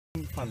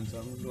pants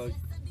on, like.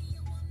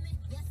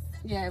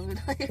 Yeah, we're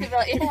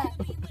like, yeah.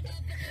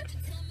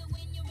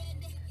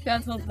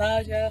 Can't hold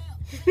that, yeah.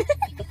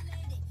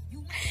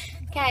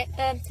 Okay,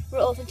 we're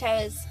at Alton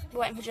Towers.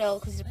 We're waiting for Joel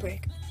because he's a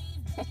prick.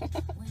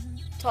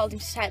 Told him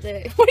to take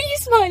the. What are you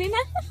smiling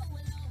at?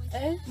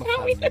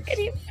 Can't we look at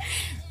him?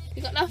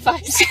 You got no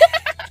face.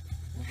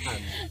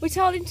 We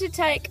told him to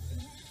take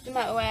the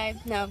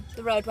motorway, no,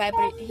 the roadway,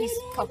 but he's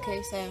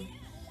cocky, so.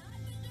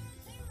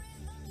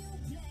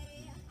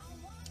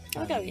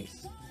 How are we going?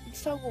 It's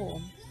so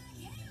warm.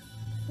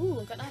 Ooh,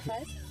 I've got no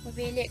face. We're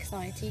really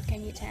excited,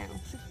 can you tell?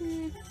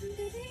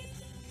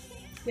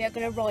 We are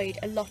going to ride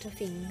a lot of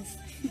things.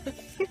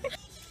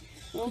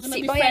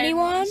 Sit by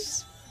anyone?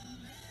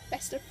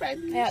 Best of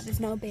friends. Yeah, there's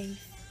no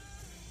beef.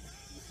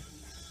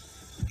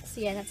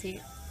 So yeah, that's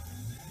it.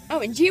 Oh,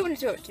 and do you want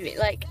to talk to it?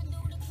 Like,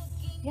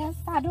 yes,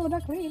 I do the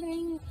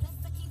cleaning.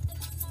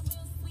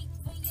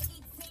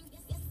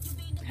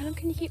 How long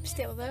can you keep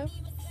still though?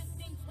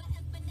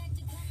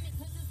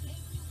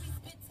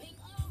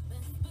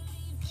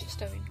 She's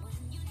doing.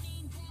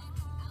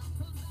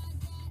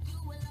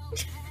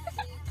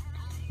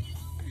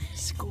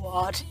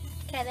 Squad.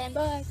 Okay then,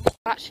 bye.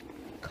 Actually,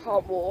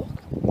 can't walk.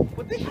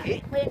 What the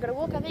heck? We ain't gotta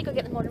walk, I think. Go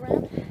get the mud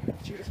around.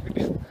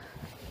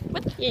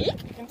 What the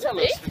heck? You can tell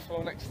us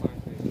before next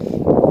time,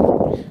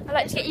 please. I'd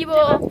like to get you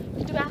all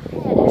Do our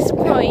hair.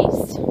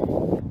 surprised.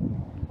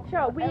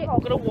 Sure, We're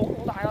not gonna walk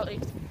all day like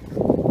this.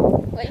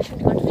 Wait, you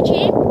shouldn't have gone to the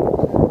gym.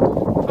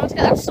 Trying to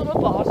get that summer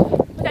bod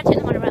We're going to take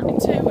the mud around. in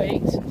 2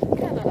 weeks.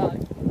 Can I?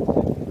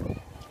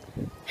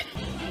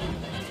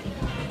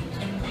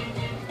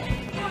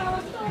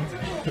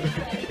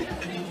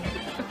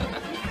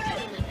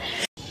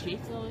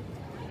 Shit, like.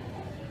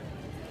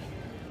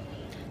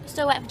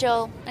 Still waiting for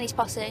Joel and his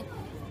posse.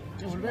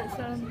 What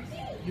about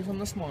you from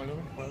the smiler?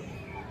 Well,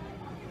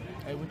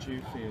 how would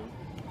you feel?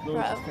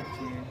 Laura's Right.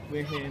 expecting you.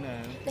 We're here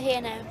now. They're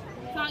here now.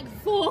 Thank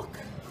fuck.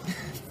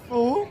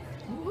 Oh?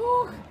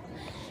 Fuck.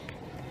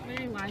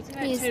 Anyway, it's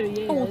about 2 Here's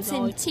years.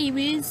 Alton like.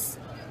 Towers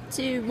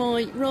to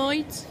my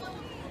right.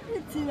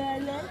 To my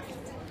left.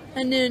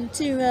 And then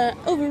to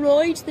other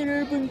right, there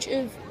are a bunch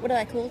of, what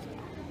are they called?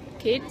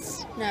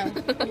 Kids. No,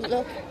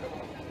 look.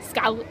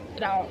 Scout.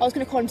 No. I was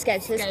going to call them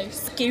scousers.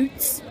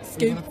 Scouts.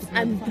 Scoots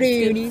and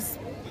brownies.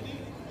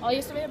 I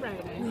used to be a brownie.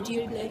 Would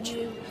you pledge?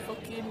 You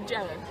fucking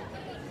jello.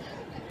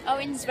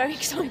 Owen's very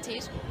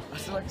excited. I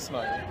still like a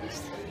smile.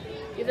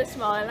 Give a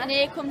smile. And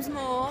here comes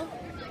more.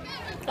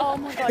 Oh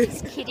my god,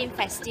 it's kid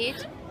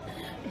infested.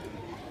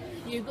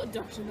 You've got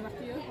dots in the back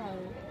of your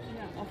hole.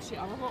 Yeah, oh shit,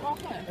 I don't want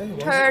that. Oh, why is it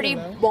Purdy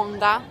yellow?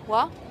 Wonga.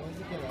 What? Why is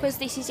it yellow? Because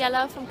this is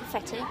yellow from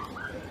confetti.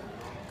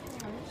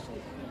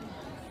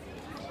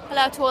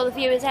 Hello to all the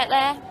viewers out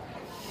there.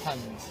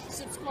 Hands.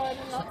 Subscribe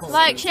and like.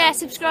 Like, share,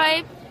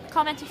 subscribe,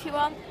 comment if you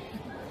want.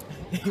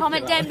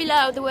 Comment down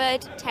below the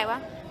word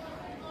tower.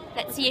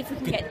 Let's see if we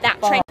can get that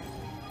trend.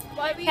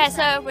 Okay,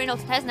 so we're in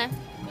Alton Towers now.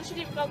 She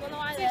didn't vlog on the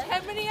way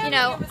there. You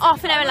know,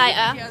 half an hour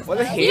later. What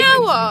the heck? You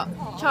know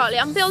what, Charlie?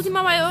 I'm building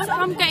my way up.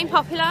 I'm getting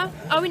popular.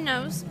 Owen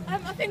knows. I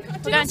think I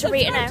We're going to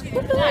Rita now.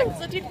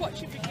 I did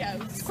watch your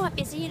videos. It's quite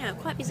busy, you know,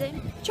 quite busy.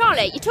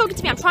 Charlie, you're talking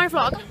to me. I'm trying to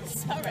vlog.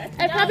 Sorry.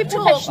 Can I be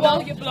Talk professional?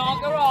 while you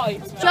vlog,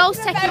 alright? Joel's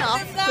taking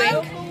off.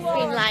 Quick,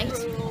 being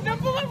late.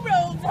 Number one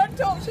rule, don't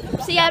talk to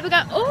the So yeah, we're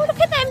going. Oh, look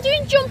at them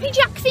doing jumpy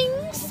jack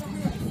things.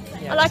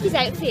 I like his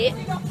outfit.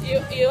 You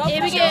Here we go.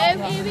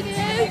 Here we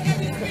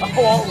go.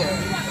 Oh,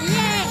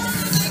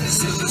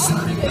 Yes.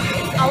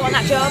 I want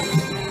that job.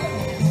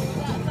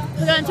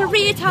 We're going to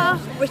Rita,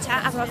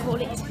 as I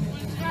call it.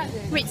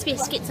 Ritz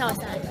biscuits, I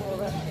say.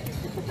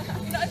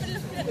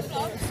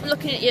 I'm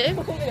looking at you. Is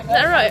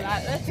that right?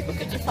 look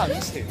at your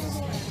pants, Sid.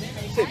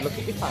 Sid, look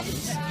at your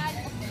pants.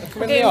 Look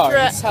We're them in the going for eye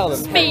a and tell them.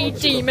 speed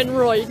demon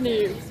ride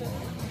now.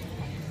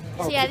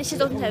 So yeah, this is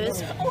Alton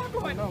Towers.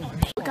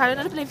 We're going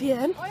on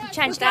Oblivion.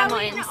 Changed our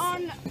minds.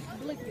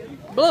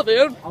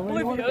 Oblivion.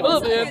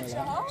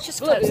 It's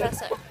just closer,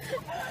 so.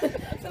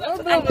 And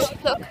look,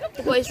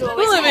 the boys are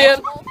always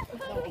Oblivion.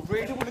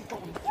 Really want to go.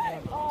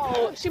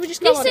 Oh, should we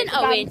just go Listen,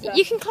 on Owen,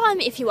 you can climb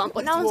it if you want,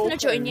 but no one's going to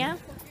join you.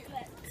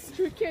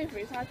 Should we queue for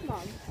it? Come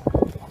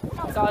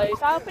on. Guys,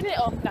 open it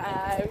up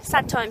now.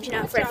 Sad times, you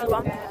know, for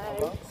everyone.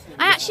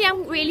 I actually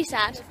am really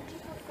sad.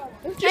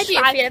 How do you feel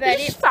about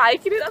Just it?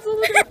 faking it, that's all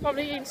we're doing.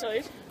 Probably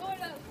inside.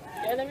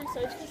 Yeah, they're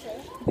inside for sure.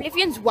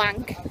 Oblivion's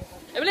wank.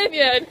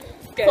 Oblivion.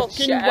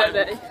 Fucking wank.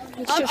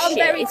 It's just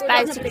shit. It's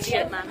basically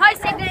shit, man. Hi,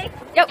 Sydney.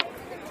 Yep.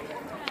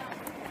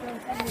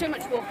 Too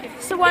much walking.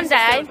 So one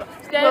day,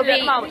 we'll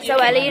be so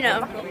early, you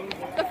know.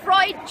 The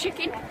fried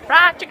chicken.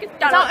 I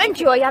don't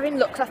enjoy having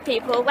looks off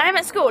people. When I'm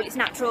at school, it's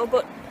natural,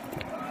 but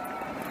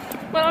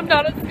When I'm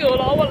not at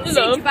school, I want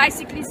love.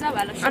 Basically,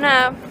 Zoella. I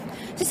know.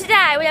 So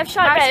today we have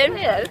Shy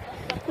Brown,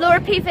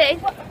 Laura PV,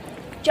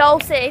 Joel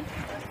C,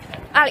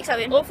 Alex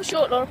Owen, All for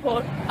short, Laura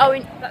Paul.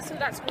 Owen That's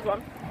a good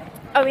one.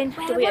 Owen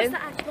W,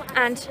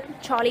 and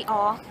Charlie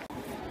R.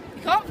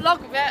 You can't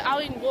vlog without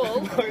Alan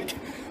Wool.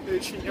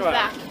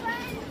 Back.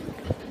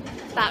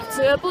 Back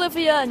to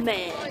Oblivion,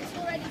 man.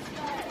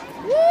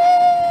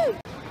 Woo!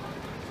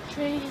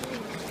 Tree.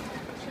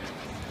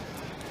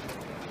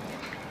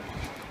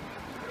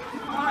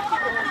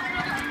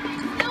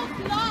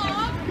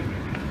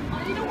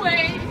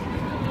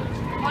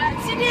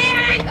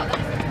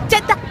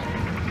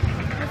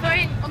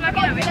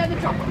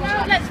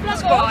 Let's vlog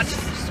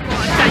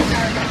Squad.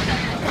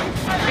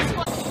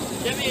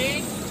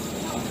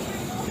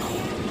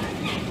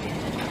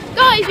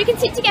 Guys, we can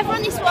sit together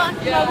on this one.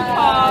 No, we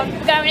can't.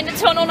 We're going in the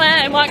tunnel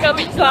now. It might go a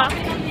bit flat.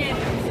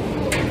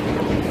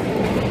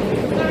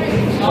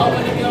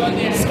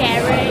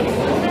 Scary.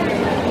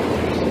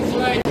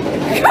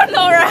 God,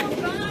 Laura.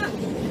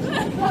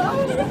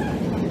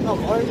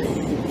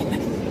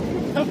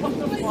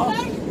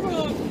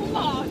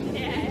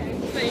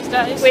 These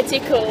days. We're too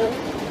cool.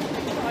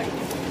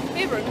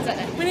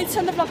 We need to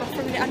turn the vlog off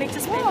for a minute. I need to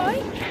speak.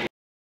 Why?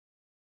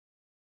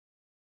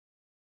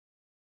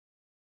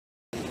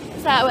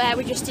 So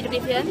we just did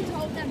Oblivion.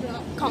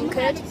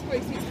 Conquered.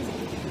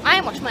 I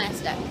ain't watched my ass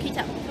though. Can you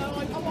tell?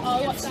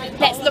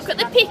 Let's look at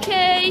the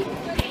picky.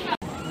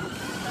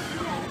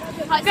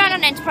 We're going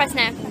on Enterprise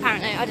now,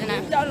 apparently. I don't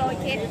know. Don't like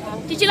it.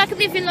 Did you like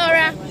Oblivion,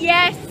 Laura?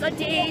 Yes, I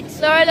did.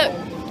 Laura looked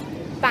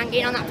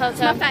banging on that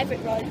photo. My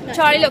favourite ride. No.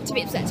 Charlie looked a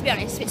bit upset, to be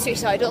honest, a bit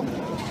suicidal.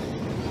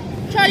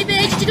 Charlie B,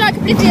 did you like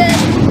Oblivion?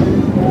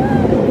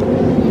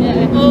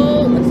 Yeah.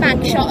 Oh,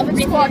 bank shot of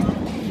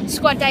Oblivion.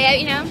 Squad day out,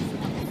 you know.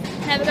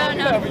 Now we're going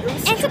on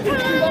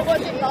Enterprise. What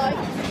was it like?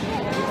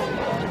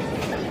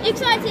 You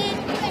excited?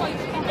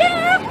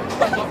 Yeah.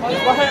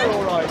 Is my hair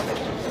alright?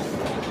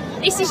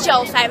 This is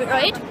Joel's favourite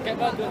ride. Get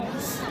my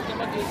guns. Get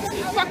my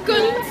guns. What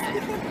guns?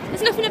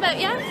 There's nothing about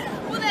you.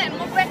 Well then,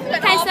 my breath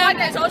went Okay, off. so- I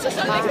know, so I was just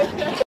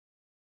like...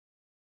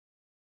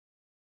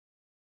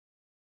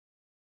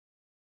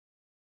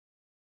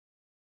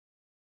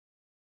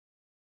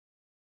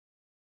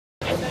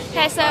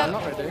 Okay, so... I'm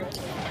not ready.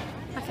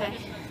 Okay,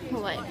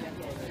 we'll wait.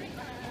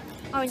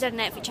 Owen's had an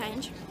outfit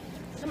change.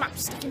 The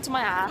map's sticking to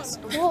my ass.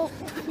 Whoa.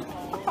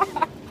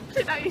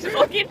 Now he's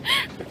fucking...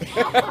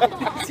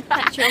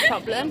 That's your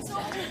problem.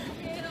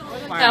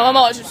 No, I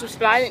might just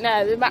explain it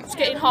now. The map's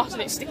getting hot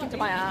and it's sticking to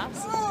my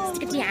ass.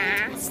 Stick it to your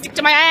ass. Stick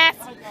to my ass!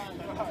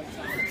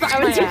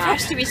 Owen's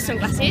impressed with his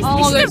sunglasses. Oh,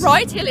 this is there's- the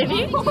right hill, isn't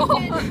it?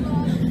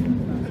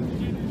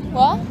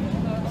 What?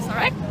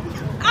 Sorry?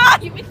 Ah,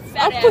 you've been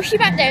I'll push you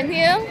back down the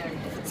hill.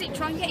 See,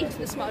 try and get into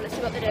the smile, let's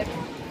see what they do.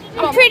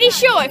 I'm pretty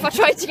sure if I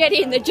tried to get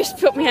in, they'd just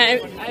put me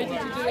out. How did you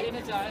do it in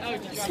a day? Oh,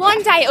 did you?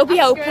 One day it'll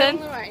be open.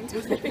 Right.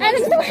 How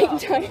long's the waiting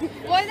time?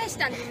 Why are they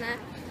standing there?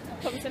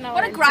 What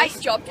What a great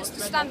job just to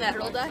stand there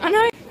all day. I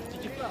know.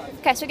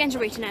 Okay, so we're going to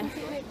Rita now.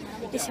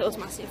 This hill's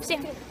massive. See?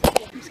 I'm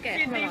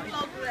scared.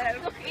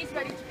 Look, he's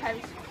ready to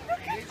post.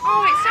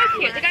 Oh, it's so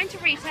cute. They're going to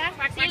Rita. See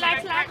you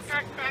later, lads.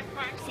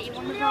 See you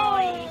on the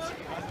ride.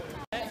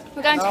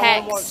 We're going to No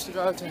one wants Hex. to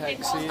go to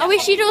Hexy. I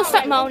wish you'd all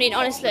stop moaning,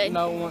 honestly.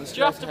 No one wants to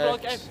Do you go have to to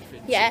vlog Hex. everything?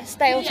 Yes,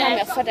 they all tell me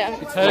off. I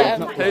don't.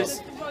 Who?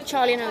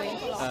 Charlie and Owen.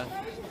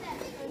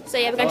 So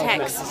yeah, we're going to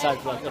Hex. I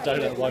don't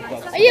know why,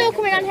 but Are you all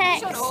coming on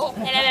Hex? Are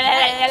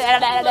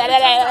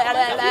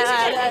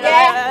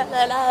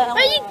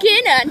you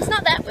gonna? It's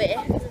not that way.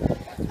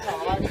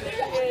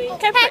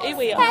 Look how pretty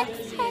we are. Hex,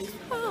 Hex,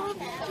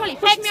 Charlie,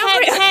 push me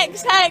over it.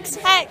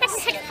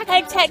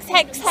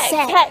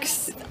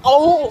 Hex.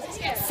 Oh,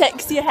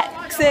 sexy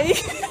Hexy.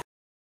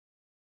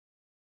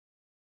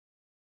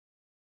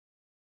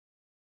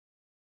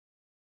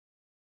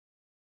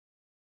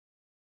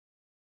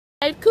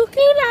 Cuckoo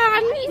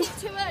land.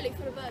 It's too early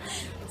for the bird.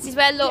 This is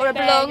where Laura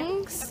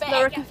belongs.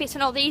 Laura can fit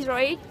on all these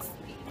rides.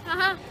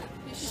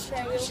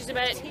 She's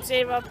about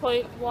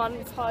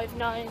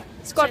 0.159.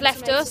 Squad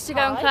left us to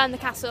go and climb the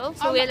castle,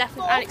 so we're left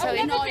with Alex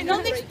Owen.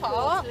 on this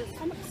part.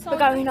 We're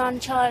going on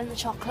Charlie and the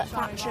Chocolate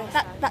Factory.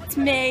 That's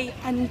me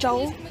and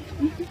Joel.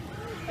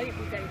 Okay,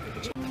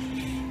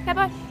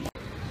 bye.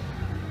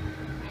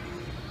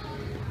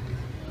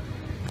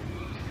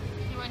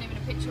 You weren't even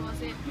a picture,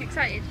 was it? You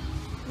excited?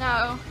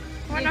 No.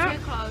 Why not?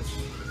 Too close.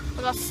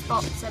 I lost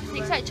spots You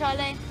everywhere. excited,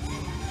 Charlie?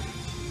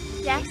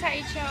 Yeah,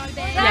 excited, Charlie.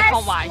 Yeah, I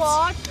can't wait.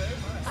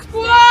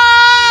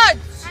 Squad!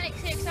 Alex,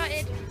 you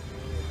excited?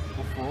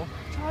 What for?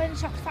 Charlie and the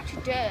Chocolate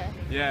Factory, duh.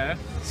 Yeah.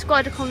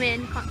 Squad will come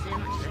in. Can't see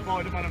them actually.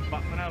 Spider-Man and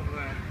Batman over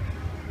there.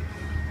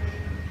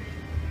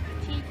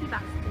 Cheeky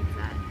bastards,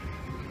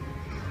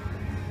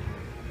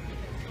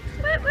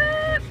 Whoop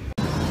whoop!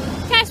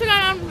 Okay, so we're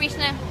going on Reese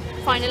now.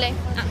 Finally.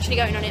 Actually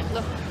going on it,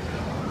 look.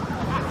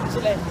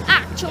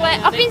 Actually,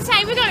 I've been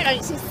saying we're going on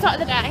it since the start of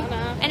the day.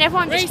 And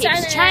everyone just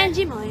keeps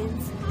changing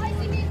minds.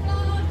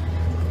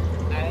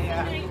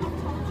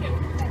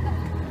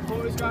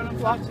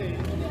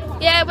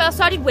 Yeah, well,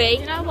 so did we.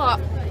 You know what?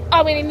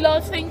 I mean, in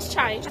loads of things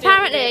changed.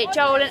 Apparently,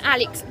 Joel and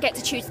Alex get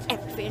to choose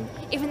everything,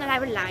 even though they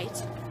were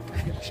late.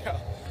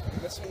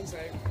 It's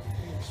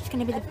going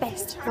to be the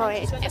best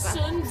ride The ever.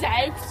 sun's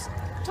out.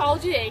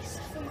 Told you this.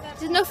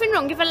 There's nothing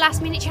wrong with a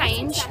last minute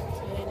change.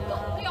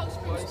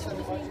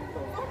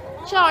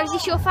 Charles, is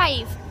this your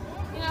fave?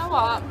 You know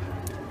what?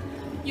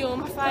 You're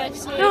my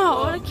favourite.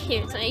 Oh, what a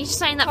cute. You're just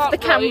saying that for the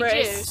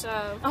cameras.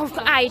 Oh, we've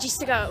got ages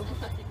to go.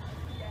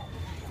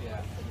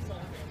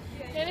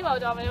 Yeah, only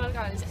road I've ever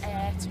gone is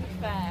air, to be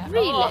fair.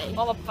 Really? Oh,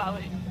 I'm about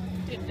it.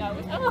 Didn't know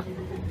it. Oh,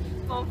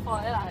 I'm on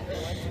fire like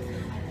this.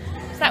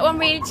 Does that one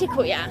really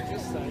tickle you?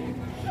 Just saying.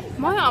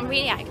 My arm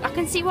really aches. I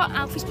can see what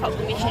Alfie's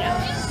problem is, you know.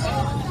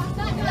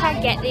 I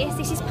can't get this.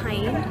 This is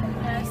pain.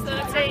 Yes,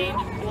 13.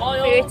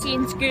 Wild.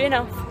 13's good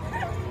enough.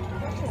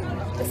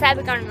 They say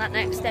we're going on that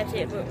next step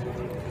here, but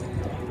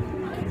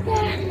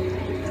yeah.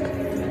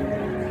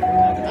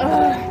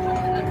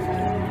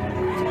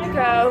 It's gonna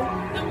go.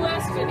 The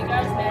worst is when it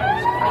goes there.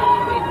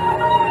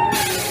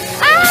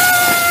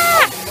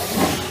 Ah!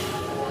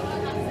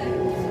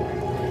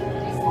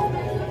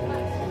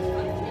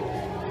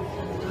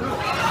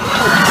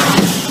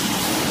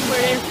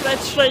 We're in Flood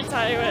Street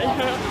Highway.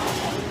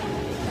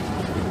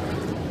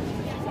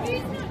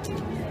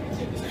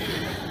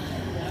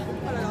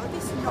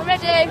 I'm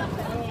ready.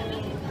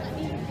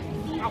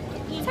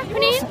 What's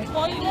happening?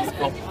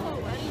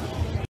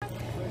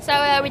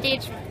 So we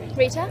did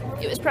Rita.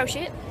 It was pro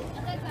shit.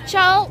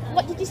 Charles,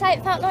 what did you say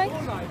it felt like?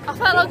 I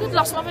felt like I'd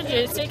lost my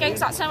virginity again because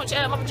that's how much it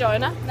hurt my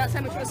vagina. That's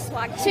how much was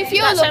swag. So if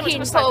you're That's how much looking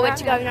respect forward I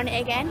to have. going on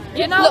it again,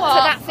 You know look what?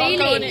 for that I'm going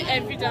feeling. it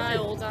every day,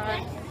 all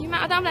day.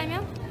 I don't blame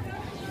you.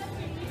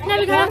 No,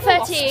 we're going on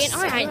 13.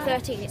 I hate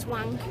 13. It's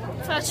wank.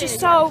 13 It's just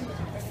so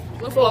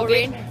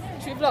boring.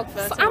 Should we vlog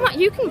first?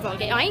 You can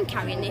vlog it. I ain't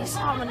carrying this.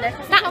 Oh, my neck.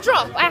 That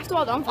drop, I have to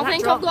hold on for I that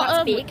think drop. I've got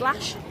That's a big.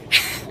 whiplash.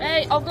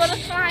 Hey, I've got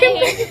a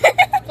crying.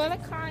 I've got a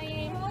crying.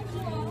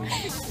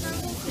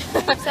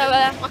 So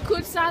I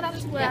could say that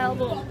as well,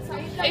 but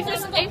if they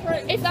say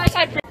I'm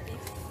trying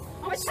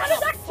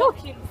to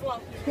fucking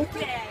vlog.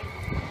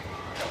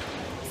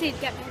 see,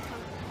 get me.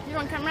 You're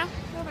on camera.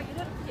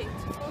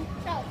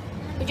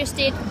 We just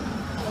did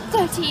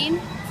 13.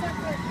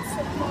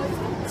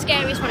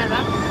 Scariest one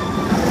ever.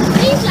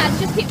 These lads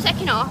just keep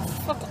taking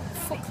off.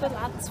 Fuck the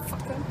lads.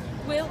 Fuck them.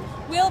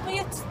 We'll be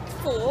at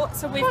 4,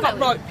 so we've Oh, got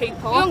no. right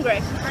people. You hungry?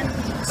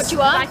 What do you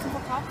want? They can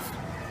fuck off.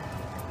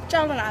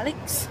 Joel and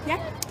Alex.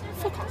 Yeah.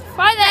 Fuck off.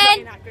 Bye They're not then.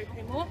 in our group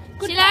anymore.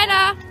 See you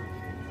later.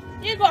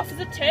 You go off for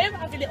the 2.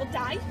 Have a little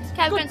date.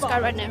 Okay, we're going to Goodbye.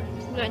 go right now.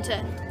 We're going to.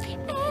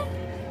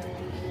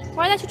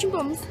 Why are they touching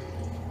bums?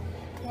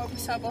 Won't be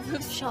so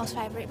bothered. Charles'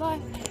 favourite. Bye.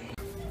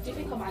 Do you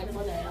think I made them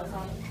on there?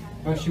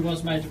 Well, she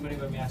was made of money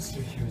when we asked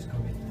her if she was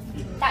coming.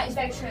 That is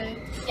very true.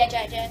 Yeah,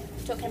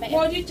 JJ. Talking about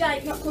Why you. did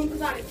Jake not come?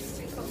 Because Alex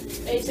didn't come.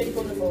 He said he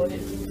couldn't afford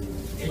it.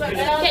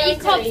 Get your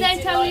cobs then,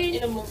 Tony.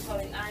 In a month,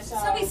 haven't I?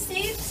 So we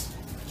see.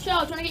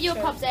 Charles, do you want to get your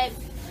cobs out?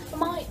 I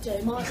might do,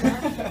 might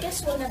not.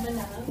 Guess we'll never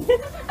know.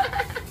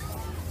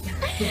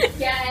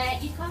 Yeah,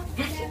 you can't.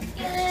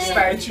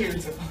 Stay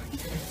tuned to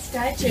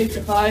Stay tuned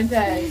to find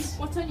out.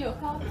 What's on your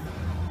cob?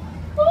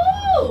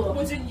 Ooh!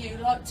 Wouldn't you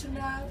like to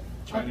know?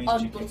 Chinese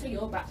I'd chicken. butter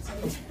your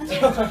backside.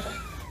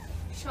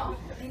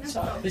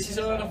 This is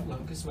all I've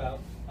looked as well,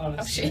 Oh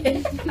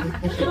honestly.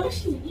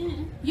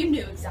 shit. You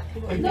knew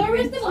exactly what you Laura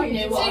is were the doing. one I knew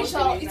who what I said, was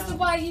Charlotte, doing it's now.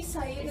 the way you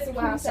say it. It's the that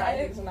way I comes say out.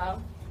 things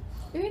now.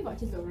 Who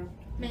invited Laura?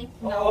 Me.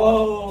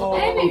 Oh!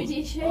 Who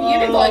did she?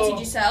 You invited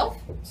yourself.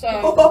 So,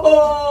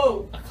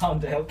 Oh! I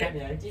can't do get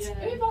me out.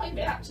 who invited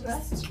me actually?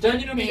 Don't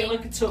you normally get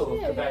like a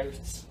talk Yeah. about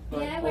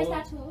like, Yeah, where's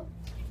that talk?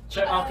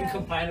 So I can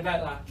complain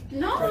about that.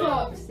 No,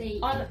 Foxy.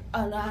 On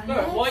No,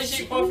 why is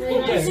it bothering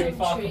you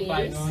if I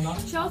complain or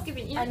not? Charles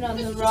giving you. And on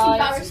the Just right,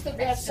 embarrassed that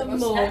we have some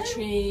more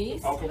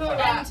trees. I'll complain.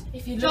 Yeah.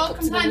 If you Joel look up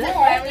to the complains left,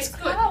 everywhere, it's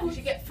good because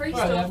you get free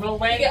Well, stuff. well, You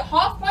when, get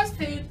half price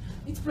food.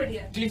 It's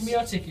brilliant. give me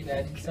your ticket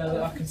then, so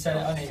that I can sell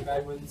it on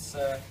eBay once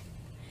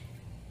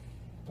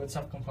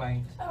I've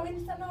complained. Oh,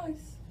 isn't that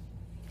nice?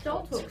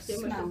 Joel talks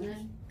too much, doesn't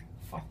he?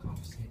 Fuck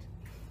off, Sid.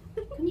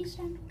 Can you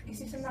stand? Is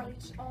this a marriage?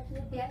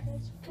 Yeah.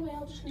 Come here,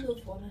 I'll just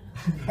love one.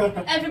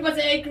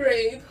 Everybody in a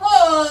group.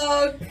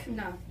 Hug!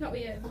 No, not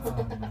with you.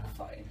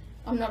 Fine.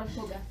 I'm not a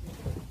hugger.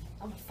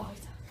 I'm a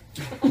fighter.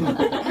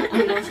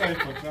 You don't say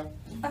fuck that.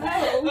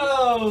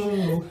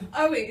 Oh.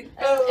 Oh!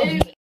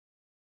 Owen.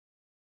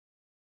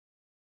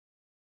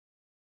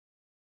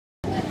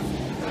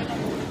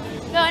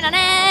 Going on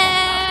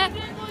it.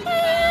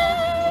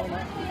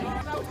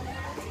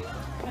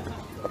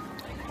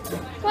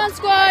 Come on,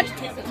 squad.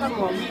 Come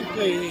on,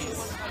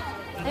 please.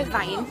 They're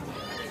vying.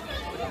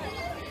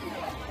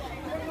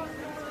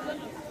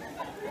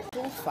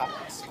 Cool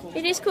facts. Cool.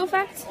 It is cool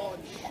fact.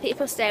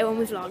 People stay when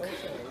we vlog.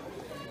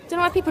 Don't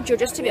know why people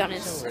judge us, to be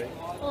honest.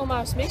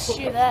 Almost missed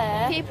you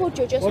there. People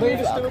judge us What when do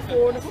we you just do vlog. a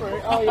 4 and a 3?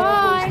 Oh, yeah.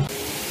 Bye.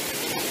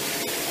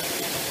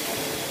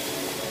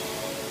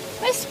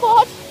 Where's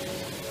squad?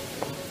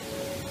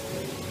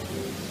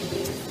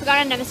 We're going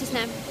on Nemesis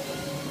now.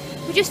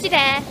 We just did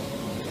air.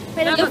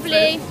 We had a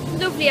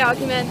lovely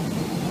argument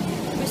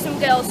with some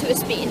girls who were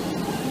speeding.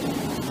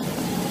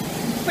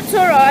 But it's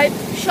alright.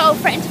 Charlotte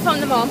threatened to phone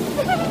them on.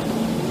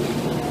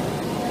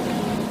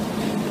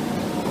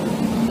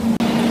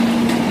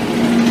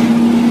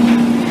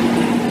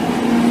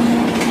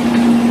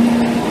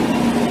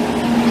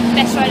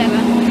 Best ride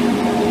ever.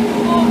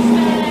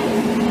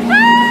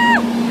 Ah!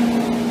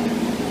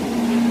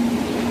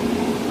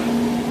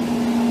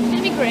 It's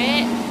gonna be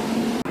great.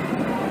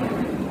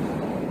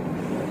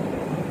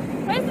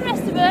 Where's the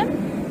rest of them?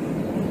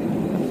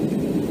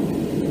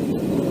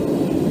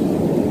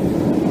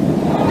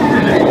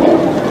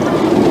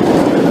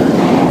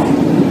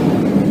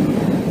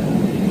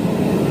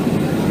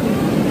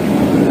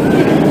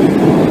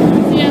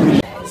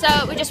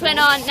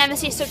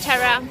 nemesis of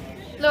terror.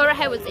 Laura,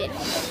 how was it?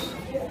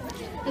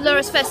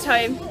 Laura's first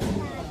home.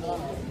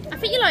 I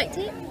think you liked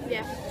it.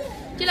 Yeah.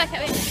 Do you like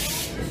it?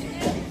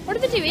 What are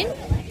they doing?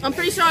 I'm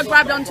pretty sure I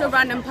grabbed onto a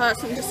random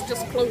person,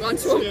 just clung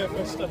onto him. Yeah,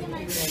 first time.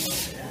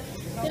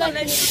 And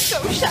then she's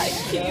so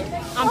shaky.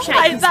 I'm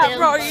shaking Is that still.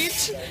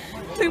 right?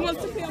 Who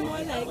wants to be on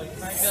my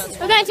legs?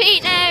 We're going to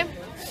eat now.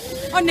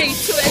 I need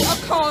to eat. I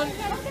can't.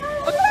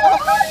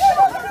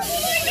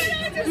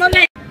 My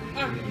leg.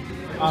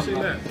 Seen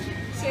that?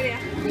 Celia.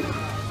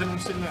 Has anyone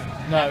seen that?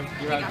 No,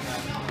 you're right.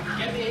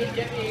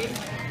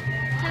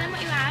 Tell them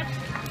what you had.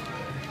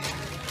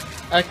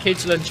 A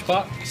kid's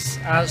lunchbox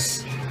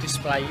as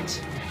displayed.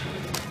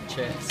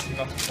 Cheers.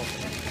 Not a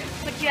problem.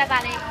 What do you have,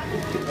 Ali?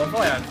 What have I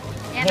had?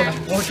 Yeah,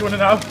 What do you want to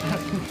know?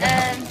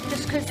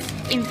 just because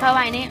info,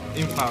 ain't it?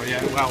 Info,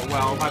 yeah.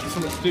 Well, I've had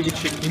something to do with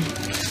chicken.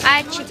 I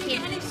had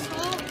chicken.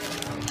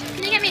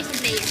 Can you get me some,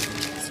 please?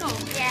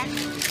 Sauce? Yeah.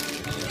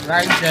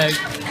 Round two.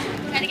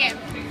 Gotta go.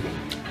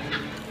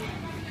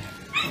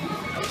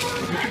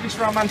 Look at this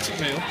romantic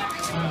meal.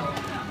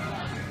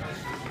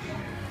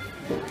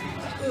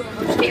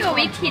 Just be all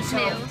with kids'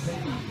 meals.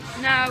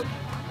 No.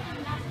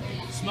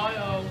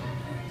 Smile.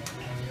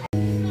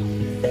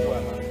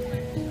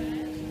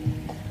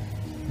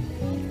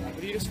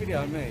 Will you just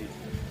video me?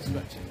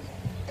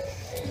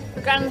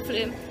 We're going on the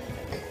flume.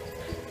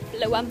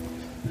 Blue one.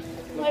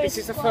 Look, this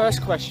is the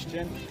first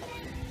question.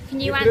 Can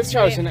you You could have answer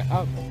chosen it? it.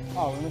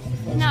 Oh, and this is the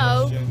first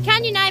No. question.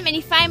 Can you name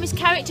any famous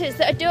characters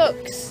that are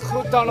ducks?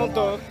 Donald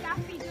Duck.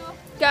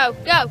 Go,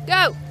 go,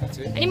 go. That's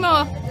it. Any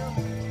more?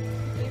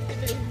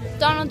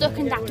 Donald Duck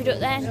and Daffy Duck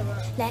then.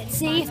 Let's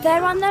see if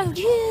they're on the...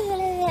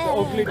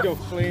 Ugly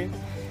duckling.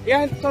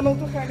 Yeah, Donald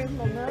Duck ain't even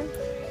on there.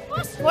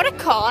 What a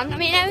con. I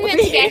mean, how are we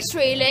meant to guess,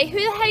 really? Who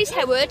the hell is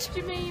Howard? Do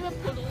you mean a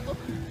puddle?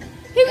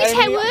 Who is How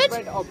many Howard?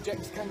 red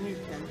objects can you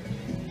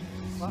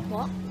count?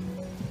 What?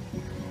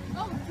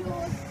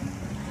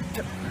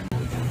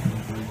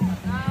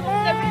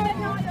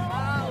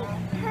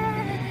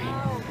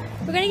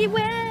 We're gonna get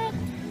wet.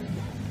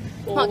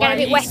 Not gonna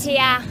get wet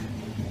here.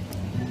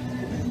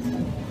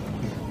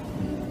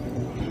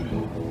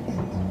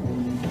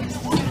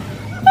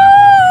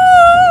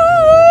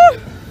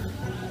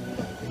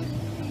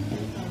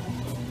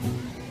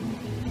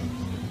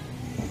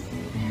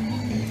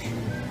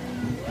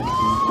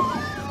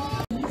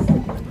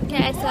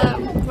 Okay, so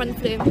we're on the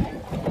flume.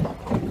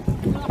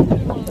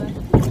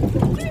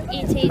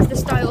 It is the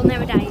style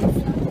nowadays.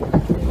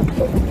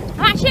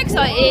 I'm actually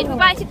excited. We've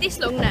waited this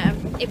long now.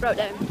 It broke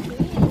down.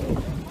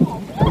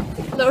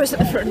 Laura's at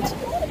the front.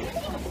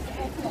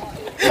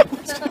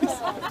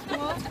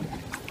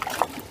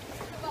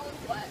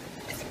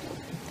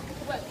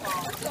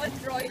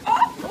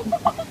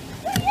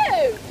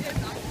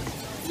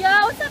 Yo,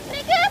 what's up,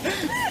 nigga?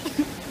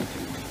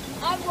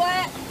 I'm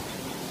wet.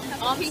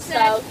 I'm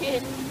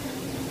soaking.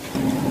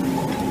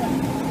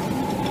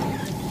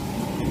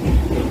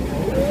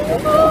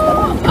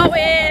 Oh,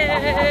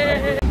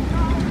 yeah.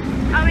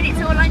 Oh, and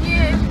it's all on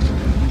you.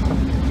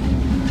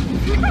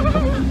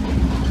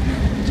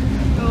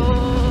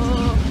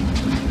 Oh,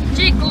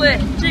 jiggly,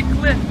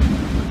 jiggly.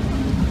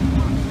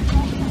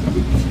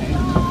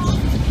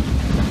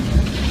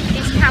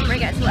 This camera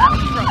gets well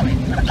from it.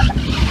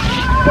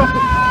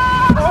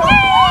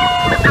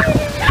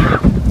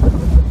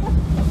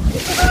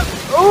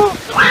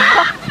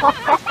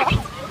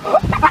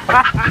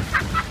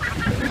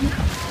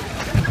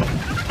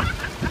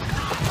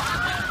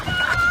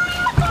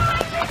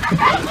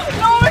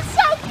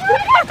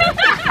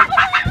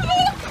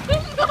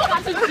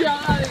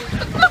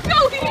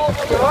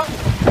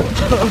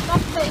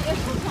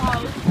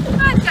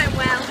 That's going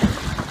well.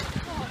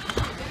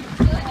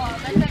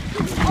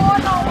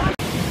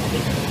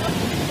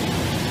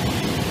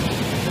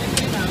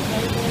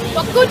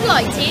 Got good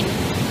lighting.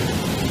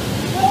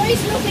 There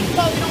is nothing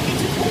going on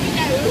into the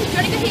now. Do you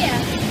want to go here?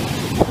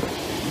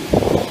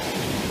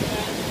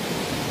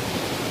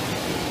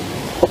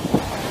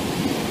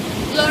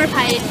 Laura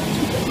paid.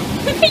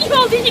 You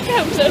holding your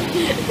coat up.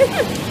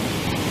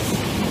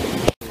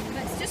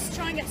 Let's just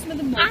try and get some of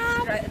the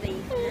moisture out of these.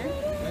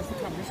 Where's the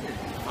camera?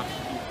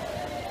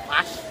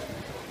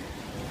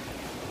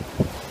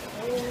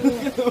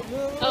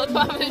 Oh, the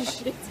moment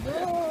shit.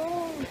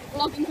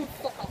 Vlogging can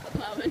fuck off at the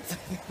moment.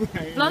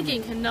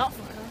 Vlogging cannot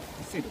fuck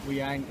off. Sid,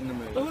 we ain't in the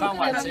mood. Can't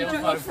wait till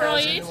you're both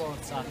frozen in the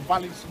water.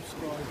 Value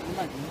subscribe.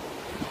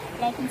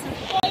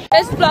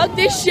 Let's vlog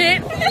this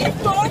shit.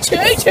 Choo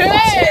choo.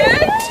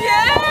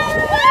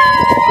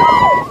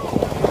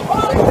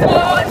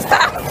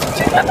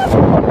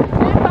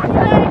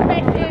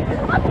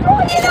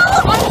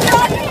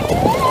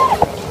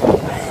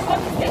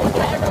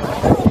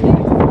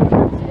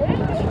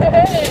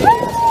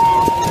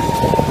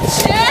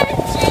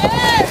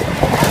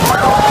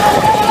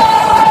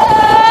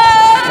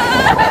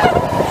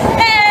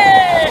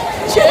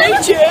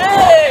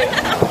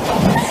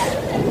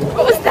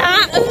 What's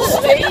that?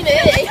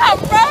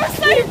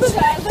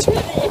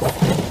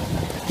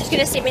 Just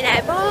gonna sit me now.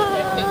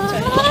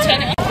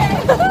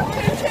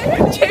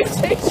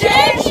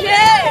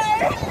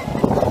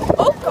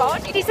 Oh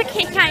God, It is a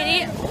kick,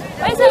 ain't it?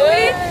 Where's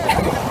Owen?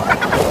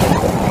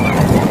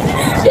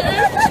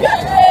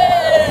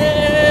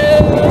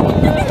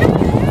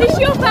 Is this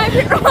your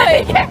favourite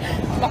ride?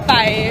 My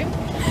fave.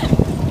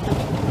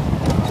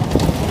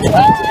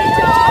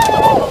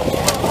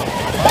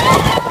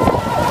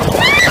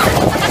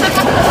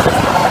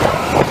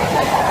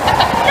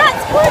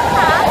 That's good,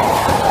 huh?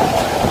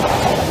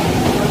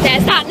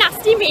 There's that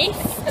nasty mist.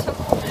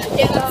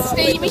 Yeah,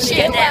 steamy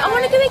shit I now.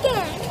 want to go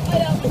again.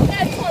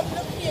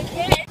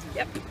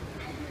 Yep.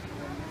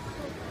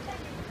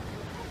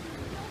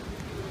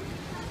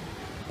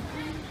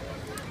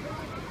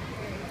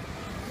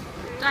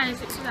 Diana,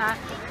 fix that.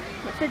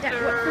 What's the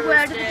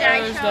word of the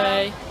day,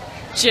 Charles?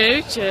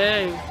 Choo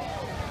Choo.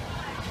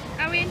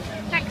 Owen,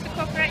 thanks for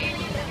cooperating.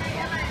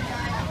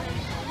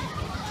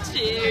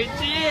 Choo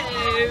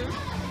Choo.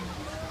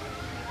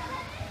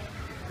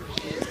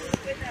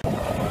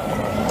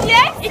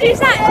 Yes, it is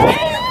that.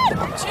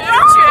 Choo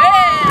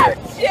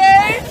Choo. Choo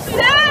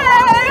Choo.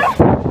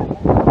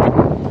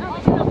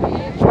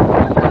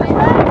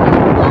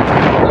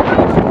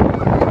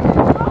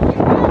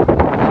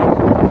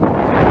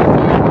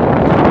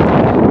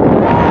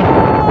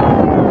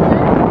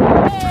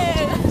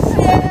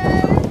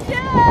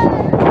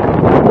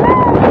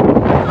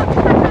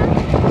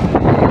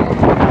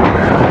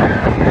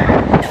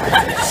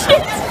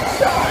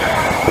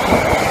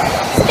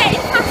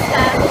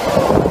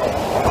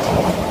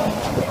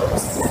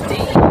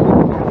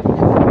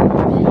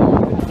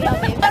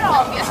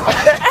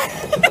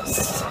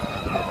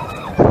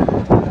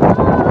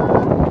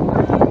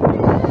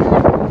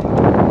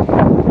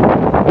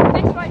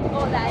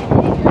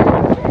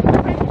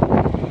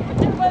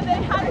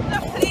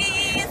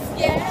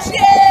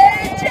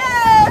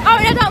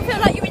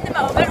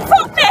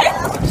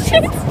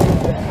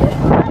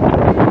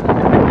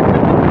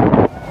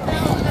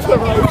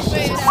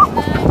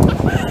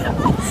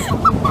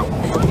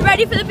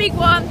 Ready for the big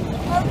one?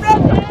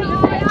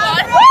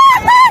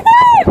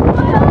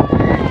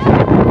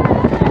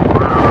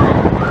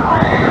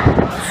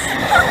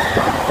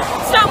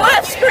 It's not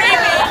worth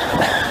screaming.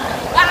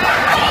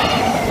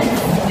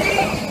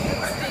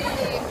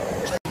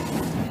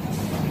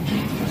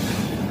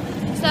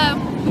 So,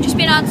 we've just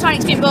been on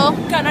Sonic Spinball,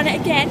 going on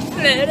it again.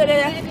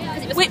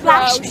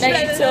 Whiplash.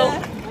 Mental.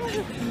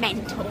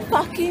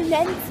 Fucking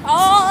mental.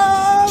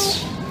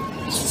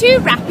 It's too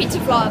rapid to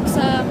vlog,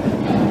 so.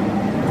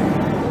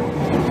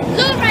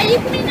 Laura, are you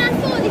coming on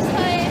for this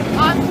time?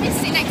 I'm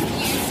missing next to you,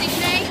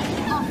 Sydney.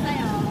 Oh, they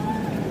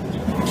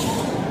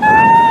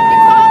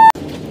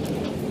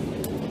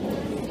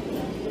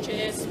are.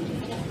 Cheers.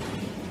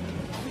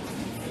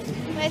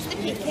 Where's the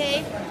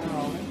picky?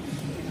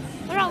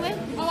 Where are we?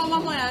 I'm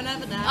on my own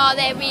over there. Oh,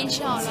 there we in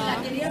Charlotte.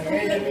 We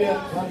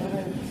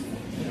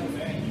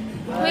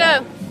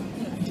go.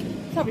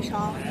 Probably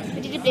sharp.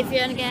 We did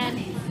Oblivion again.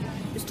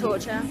 It was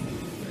torture.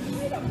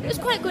 It was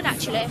quite good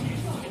actually.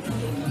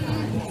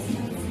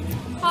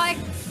 Hi.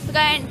 We're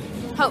going,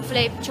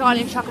 hopefully,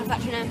 Charlie and Chocolate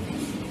Factory now.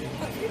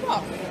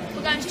 What?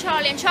 We're going to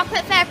Charlie and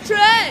Chocolate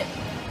Factory!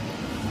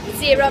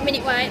 0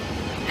 minute wait.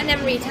 And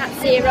then Rita,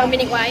 0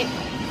 minute wait.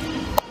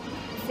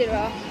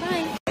 0.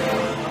 Bye.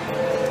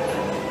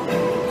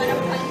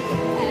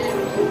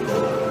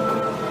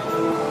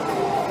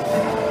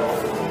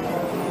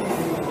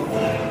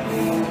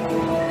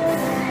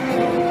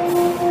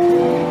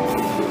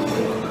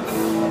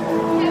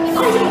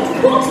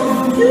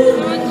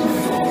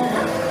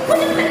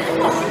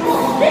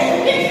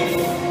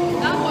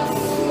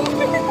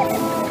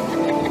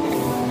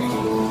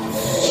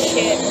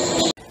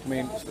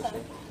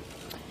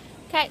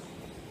 Okay.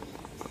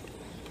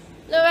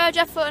 Laura, how'd you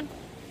have fun?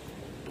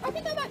 I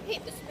think I might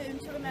keep the spoon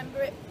to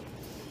remember it.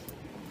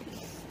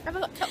 Have I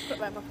got chocolate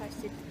around my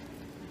face?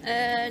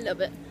 A little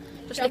bit.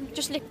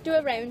 Just lick, do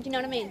a round, you know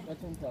what I mean?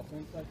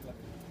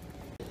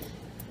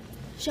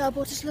 Charlie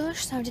bought a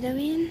slush, so did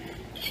Owen.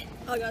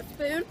 I got a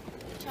spoon.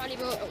 Charlie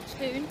bought a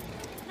spoon.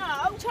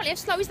 No. Charlie, how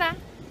slow is that?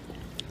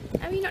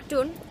 How are you not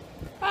done?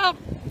 Well,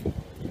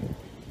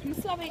 I'm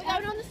sorry. We're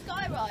going on the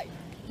sky ride.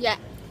 Yeah.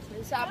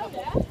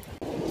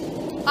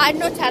 I had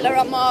Nutella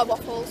on my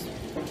waffles.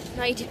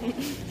 No, you didn't.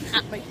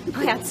 At me.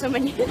 I had so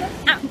many.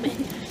 At me.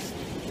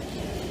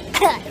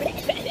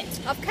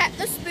 I've kept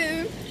the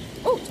spoon.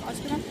 Oh, it's ice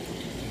cream.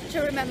 To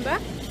remember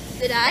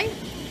today.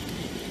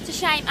 It's a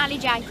shame Ali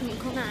J couldn't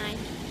come out.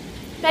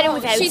 Better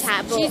without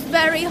her, but she's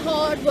very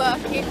hard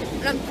working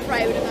and I'm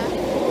proud of her.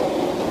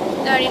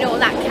 earning all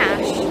that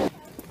cash.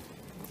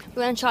 We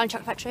went on Charlie and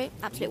Chocolate Factory,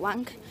 absolute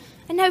wank.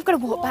 And now we've got to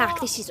walk back,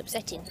 this is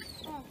upsetting.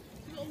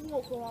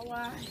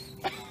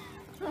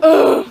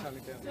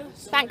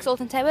 Thanks,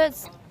 Alton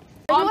Towers.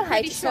 I'm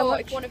pretty sure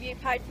if one of you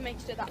paid for me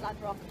to do that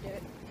ladder, I could do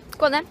it.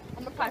 Go on then.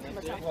 I'm going to pay for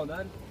myself. Well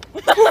done.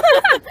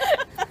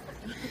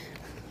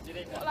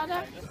 What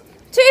ladder?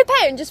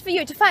 £2 just for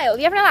you to fail,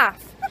 you having a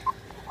laugh?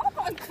 I've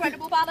got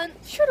incredible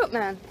balance. Shut up,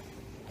 man.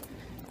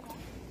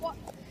 What?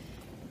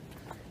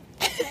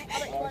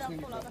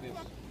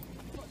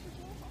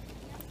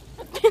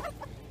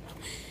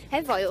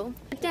 Hey, Vile.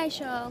 Good day,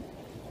 Charles.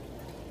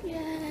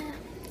 Yeah.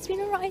 It's been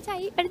alright,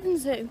 eh? Better than the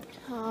zoo.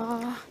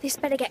 Oh, this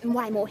better get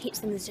way more hits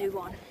than the zoo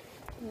one.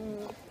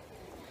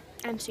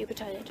 I'm super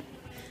tired.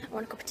 I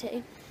want a cup of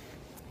tea.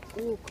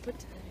 Ooh, cup of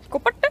tea.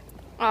 Cup of tea?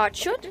 Oh, it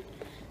should.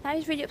 That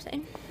is really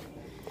upsetting.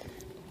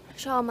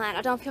 Oh man,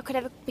 I don't think I could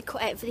ever be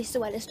cut out for this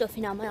swelling stuff,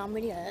 you know, my arm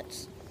really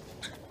hurts.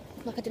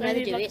 Like I didn't know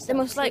they do it. They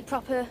must like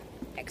proper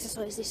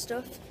exercise this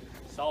stuff.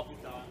 Salty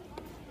time.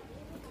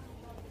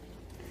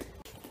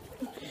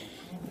 Do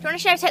you want to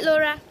shout out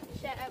Laura?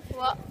 Shout out for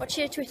what? What's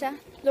your Twitter?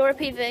 Laura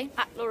PV.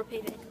 At Laura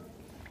PV.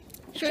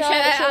 Should we Shout shout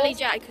out out Ali yours?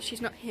 J because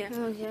she's not here.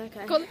 Oh yeah,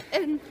 okay. Call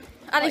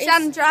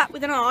Alexandra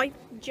with an I,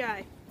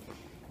 J.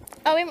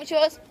 Owen, what's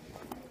yours?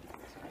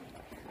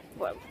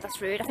 Well, that's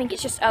rude. I think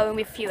it's just Owen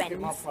with a few ends.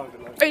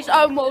 It's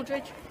Owen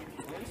Waldridge.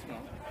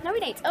 No,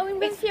 it ain't. Owen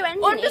with a few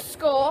ends.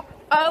 Underscore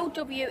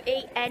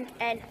OWENNN.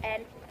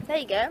 There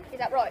you go. Is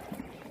that right?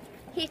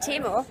 Hit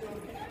him or.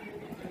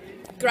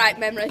 Great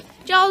memory.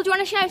 Joel, do you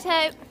want to shout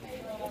out?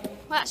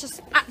 Well, that's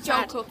just At Joel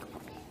sad. Cook.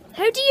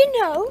 How do you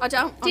know? I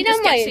don't. Do you I'm know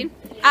just mine? guessing.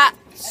 At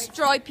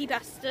Stripey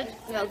Bastard.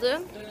 Well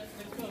done.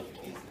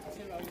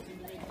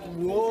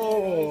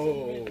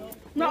 Whoa!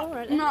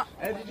 Not. Not.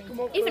 How did you come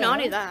up Even with I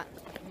that? knew that.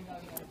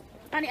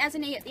 And it has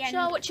an E at the end.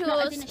 Joel, what's Not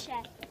a yours? dinner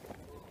chef.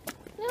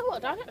 You know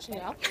what? I don't actually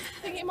know.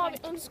 I think it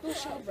might be underscore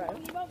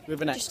Shelbro.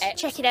 With an X. Just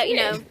check it out, you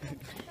know.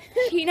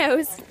 He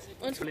knows.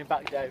 Pulling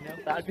back down now.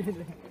 That'd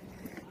be.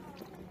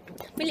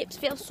 My lips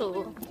feel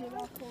sore.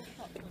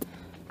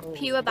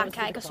 Pure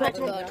backache, I swear to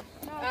God.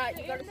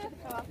 You got to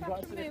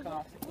sit the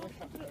car.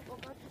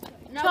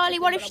 Charlie,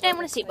 what if she don't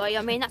want to sit by you?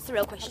 I mean, that's the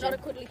real I'm not a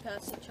question. cuddly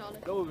person, Charlie.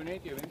 Go, we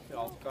need you in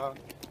Phil. Go.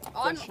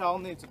 I'm Then Shell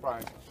needs a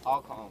break. I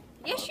can't.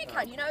 Yes, you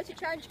can. You know how to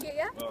change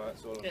gear. Alright,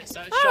 that's all. Yeah,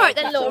 so Alright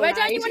then, Laura,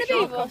 don't you want to be She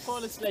with can't us?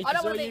 fall asleep. I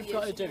don't All wanna you've leave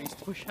got you. to do is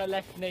push her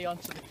left knee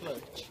onto the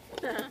clutch,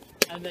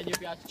 and then you'll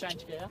be able to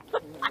change gear.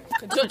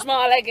 Touch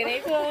my leg in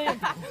it.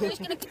 Who's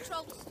going to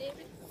control the steering?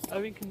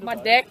 Owen can do My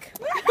both. dick.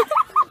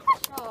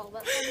 Oh,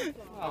 that's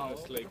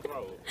Honestly,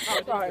 grow.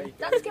 Sorry.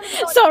 That's going to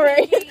be like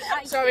Sorry.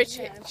 PG-18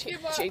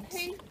 Sorry,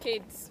 then.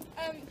 kids.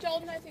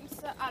 Joel now thinks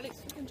that Alex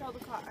can control the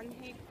car and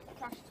he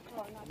crashed the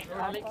car. And had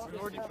Alex,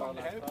 we've already found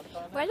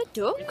out. Where are the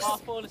You ducks?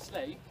 can't fall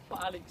asleep,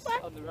 but Alex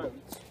on the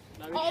roads.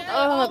 No,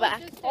 Oh, my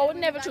back. I would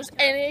never trust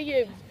any of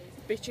you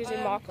bitches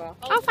in my car.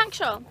 Oh, thanks,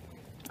 Sean.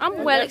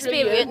 I'm well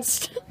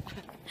experienced.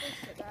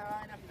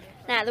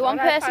 Now, the one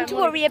person to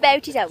worry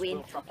about is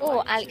Owen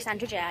or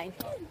Alexandra J.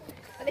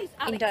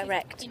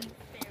 Indirect.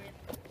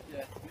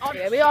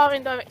 Yeah, we are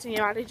indirecting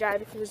you, Ali J,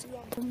 because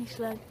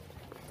Slow.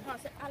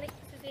 Alex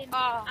is in.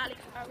 Ah. Alex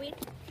Owen.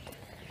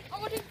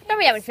 Don't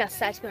really have anything else to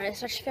say, to be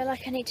honest. I just feel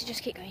like I need to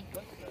just keep going.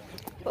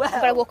 But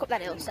I've got to walk up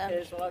that hill, so.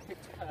 here's what I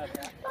picked her.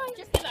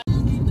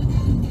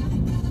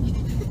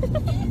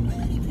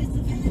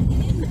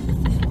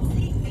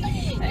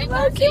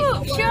 Woke you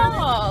up,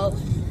 Joel.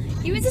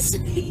 You was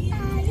asleep.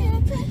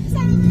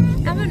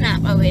 Have a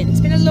nap, Owen. It's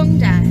been a long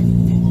day.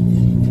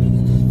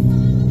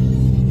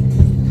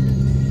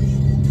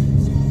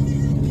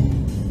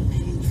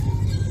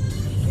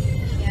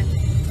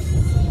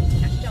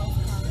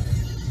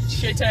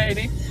 shit, ain't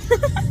it?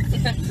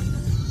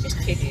 Just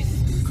kidding.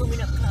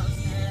 Coming up close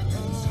now.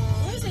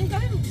 Where is he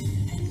going?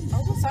 I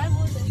was the same,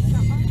 was it?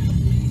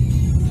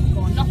 Go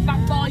on, knock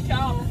that bike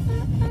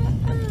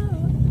out.